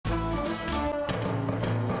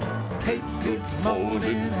Hey, good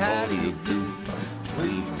morning, how do you do?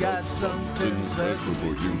 We've got something special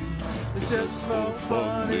for you. It's just for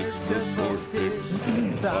fun, it's just for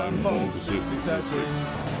kids. Time for Pacific Touching.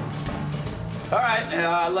 All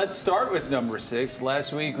right, let's start with number 6.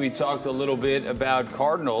 Last week we talked a little bit about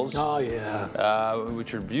cardinals. Oh, yeah.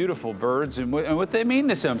 Which are beautiful birds and what they mean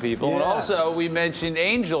to some people. Yeah. And also we mentioned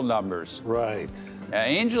angel numbers. Right.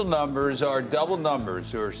 Angel numbers are double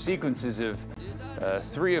numbers or sequences of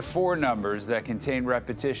 3 or 4 numbers that contain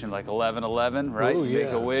repetition, like 1111, right? Ooh, yeah.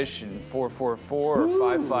 Make a wish, and 444 or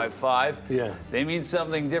 555. Yeah. They mean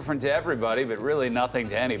something different to everybody, but really nothing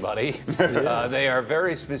to anybody. They are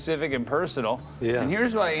very specific and personal. Yeah. And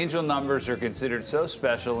here's why angel numbers are considered so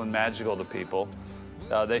special and magical to people.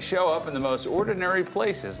 They show up in the most ordinary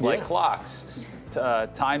places, like clocks,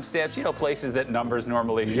 timestamps, places that numbers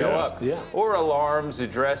normally show up. Yeah. Or alarms,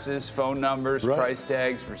 addresses, phone numbers, price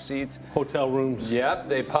tags, receipts. Hotel rooms. Yep,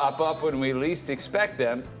 they pop up when we least expect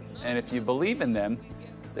them. And if you believe in them,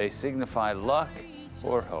 they signify luck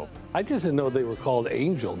or hope. I just didn't know they were called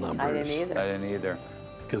angel numbers. I didn't either. I didn't either.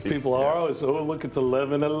 Because people are always, oh, look, it's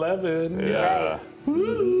 1111. Yeah.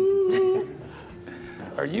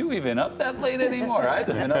 Are you even up that late anymore? I've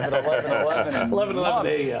been up at 11:11 and 11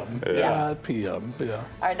 a.m. Yeah. p.m. Yeah. All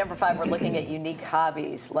right, number 5, we're looking at unique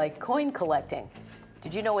hobbies like coin collecting.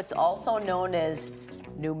 Did you know it's also known as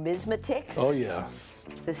numismatics? Oh, yeah.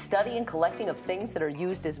 The study and collecting of things that are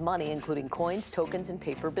used as money, including coins, tokens, and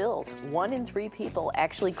paper bills. 1 in 3 people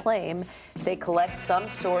actually claim they collect some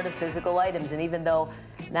sort of physical items, and even though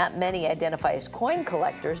not many identify as coin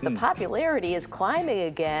collectors, the popularity is climbing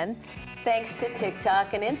again thanks to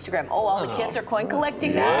TikTok and Instagram. Oh, all the kids are coin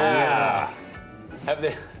collecting now? Yeah.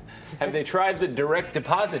 Have they tried the direct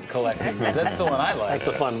deposit collecting? Because that's the one I like. That's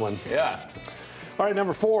a fun one. Yeah. All right,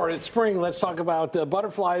 number 4, it's spring. Let's talk about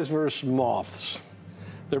butterflies versus moths.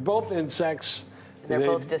 They're both insects. They're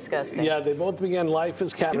both disgusting. Yeah, they both began life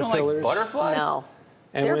as You caterpillars. don't like butterflies? No.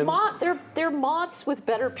 And They're moths with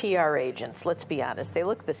better PR agents, let's be honest. They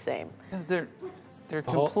look the same. They're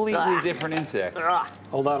completely different insects.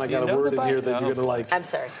 Hold on, I Do you got a know word the in here bite? that you're going to like. I'm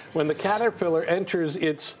sorry. When the caterpillar enters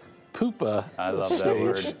its pupa I love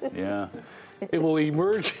stage, that word. Yeah. it will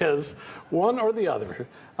emerge as one or the other.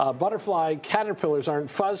 Butterfly caterpillars aren't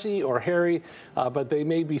fuzzy or hairy, but they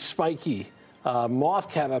may be spiky. Moth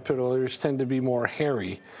caterpillars tend to be more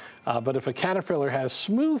hairy. But if a caterpillar has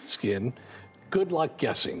smooth skin, good luck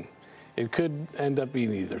guessing. It could end up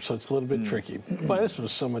being either, so it's a little bit tricky. But this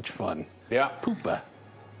was so much fun. Yeah. Pupa.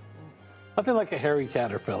 Nothing like a hairy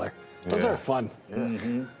caterpillar. Those are fun.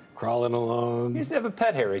 Crawling along. You used to have a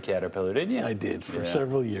pet hairy caterpillar, didn't you? I did for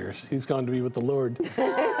several years. He's gone to be with the Lord.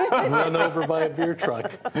 Run over by a beer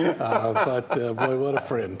truck. But boy, what a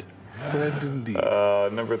friend. Friend indeed.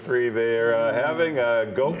 Number 3, they're having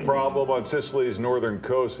a goat problem on Sicily's northern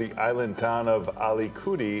coast. The island town of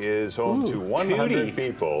Alicudi is home to 100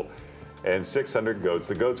 people and 600 goats.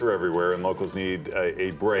 The goats are everywhere, and locals need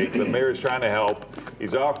a break. The mayor is trying to help.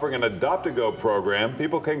 He's offering an adopt-a-goat program.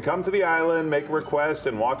 People can come to the island, make a request,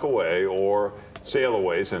 and walk away, or sail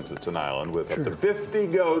away, since it's an island, with up to 50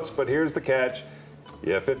 goats. But here's the catch.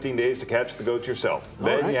 You have 15 days to catch the goats yourself.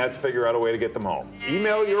 Then you have to figure out a way to get them home.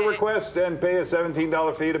 Email your request and pay a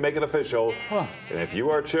 $17 fee to make it official. And if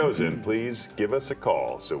you are chosen, please give us a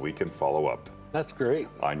call so we can follow up. That's great.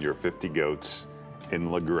 On your 50 goats in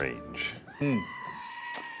LaGrange.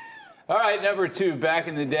 All right, number 2. Back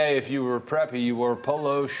in the day, if you were preppy, you wore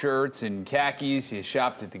polo shirts and khakis. You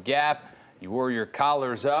shopped at the Gap. You wore your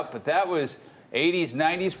collars up. But that was 80s,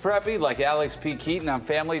 90s preppy, like Alex P. Keaton on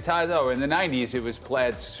Family Ties. Oh, in the 90s, it was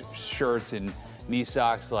plaid shirts and knee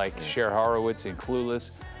socks like Cher Horowitz and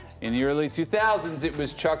Clueless. In the early 2000s, it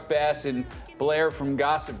was Chuck Bass and Blair from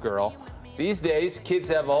Gossip Girl. These days, kids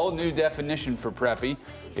have a whole new definition for preppy.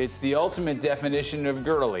 It's the ultimate definition of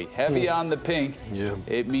girly. Heavy on the pink. Yeah.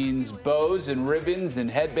 It means bows and ribbons and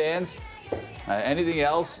headbands. Anything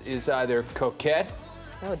else is either coquette,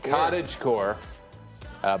 cottagecore,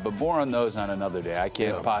 but more on those on another day. I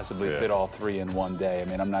can't possibly fit all 3 in one day. I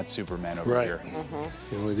mean, I'm not Superman over here.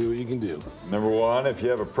 You only do what you can do. Number 1, if you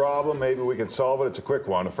have a problem, maybe we can solve it. It's a quick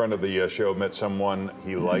one. A friend of the show met someone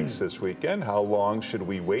he likes this weekend. How long should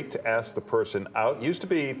we wait to ask the person out? Used to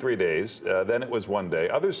be 3 days, then it was 1 day.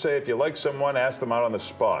 Others say if you like someone, ask them out on the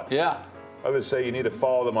spot. Yeah. Others say you need to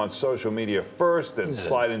follow them on social media first, then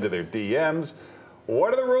slide into their DMs.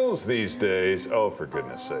 What are the rules these days? Oh, for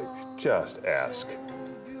goodness sake, just ask.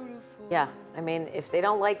 Yeah, I mean, if they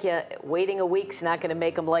don't like you, waiting a week's not going to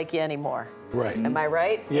make them like you anymore. Right. Am I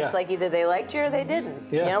right? Yeah. It's like either they liked you or they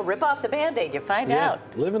didn't. Yeah. You know, rip off the Band-Aid, you find out.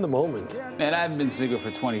 Live in the moment. Man, I've been single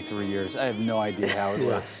for 23 years. I have no idea how it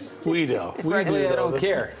works. We know. Frankly, I don't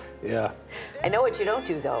care. Yeah. I know what you don't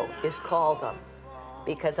do, though, is call them.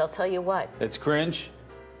 Because I'll tell you what. It's cringe.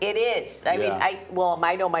 It is. I mean,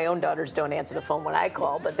 I know my own daughters don't answer the phone when I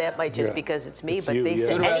call, but that might just because it's me. It's but you, they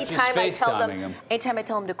say What about just anytime I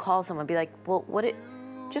tell them to call someone, be like, well,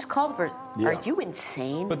 just call the person. Are you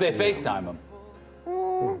insane? But they FaceTime them.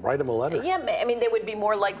 Write them a letter. Yeah, I mean, they would be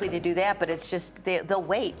more likely to do that, but it's just they'll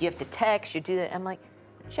wait. You have to text. You do that. I'm like,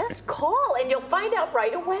 just call and you'll find out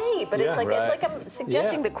right away. But it's like right. it's like I'm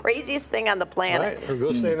suggesting the craziest thing on the planet. Right. Or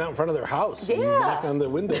go stand out in front of their house. And knock on the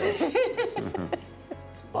windows.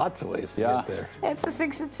 Lots of ways to get there. It's a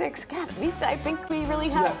 6 at 6. God, Lisa, I think we really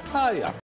have. Yeah. Oh, yeah.